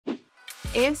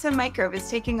ASM Microbe is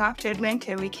taking off to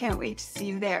Atlanta. We can't wait to see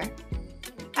you there.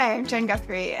 Hi, I'm Jen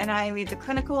Guthrie, and I lead the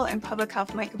Clinical and Public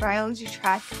Health Microbiology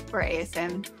track for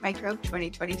ASM Microbe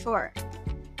 2024.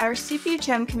 Our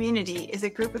CPHM community is a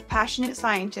group of passionate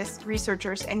scientists,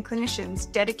 researchers, and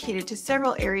clinicians dedicated to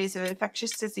several areas of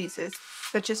infectious diseases,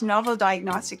 such as novel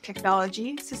diagnostic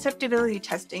technology, susceptibility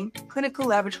testing, clinical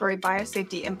laboratory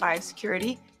biosafety and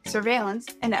biosecurity, surveillance,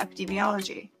 and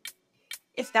epidemiology.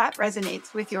 If that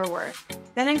resonates with your work,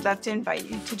 then I'd love to invite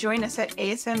you to join us at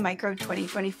ASM Microbe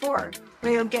 2024,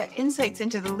 where you'll get insights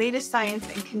into the latest science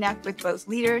and connect with both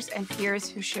leaders and peers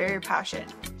who share your passion.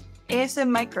 ASM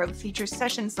Microbe features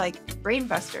sessions like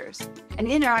Brainbusters, an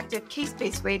interactive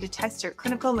case-based way to test your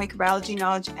clinical microbiology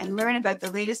knowledge and learn about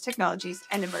the latest technologies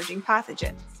and emerging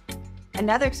pathogens.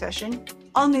 Another session,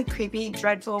 All New Creepy,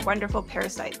 Dreadful, Wonderful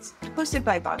Parasites, hosted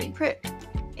by Bobby Pritt.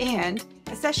 And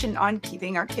a session on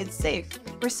keeping our kids safe,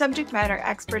 where subject matter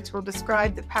experts will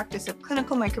describe the practice of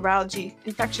clinical microbiology,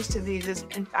 infectious diseases,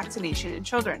 and vaccination in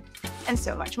children, and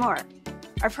so much more.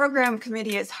 Our program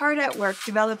committee is hard at work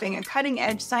developing a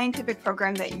cutting-edge scientific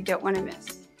program that you don't want to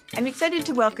miss. I'm excited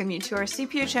to welcome you to our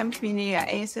CPHM community at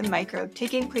ASM Microbe,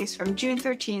 taking place from June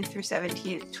 13th through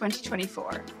 17th,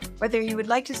 2024. Whether you would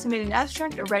like to submit an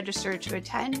abstract or register to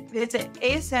attend, visit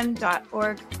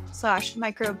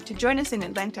asm.org/microbe to join us in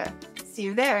Atlanta. See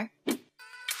you there!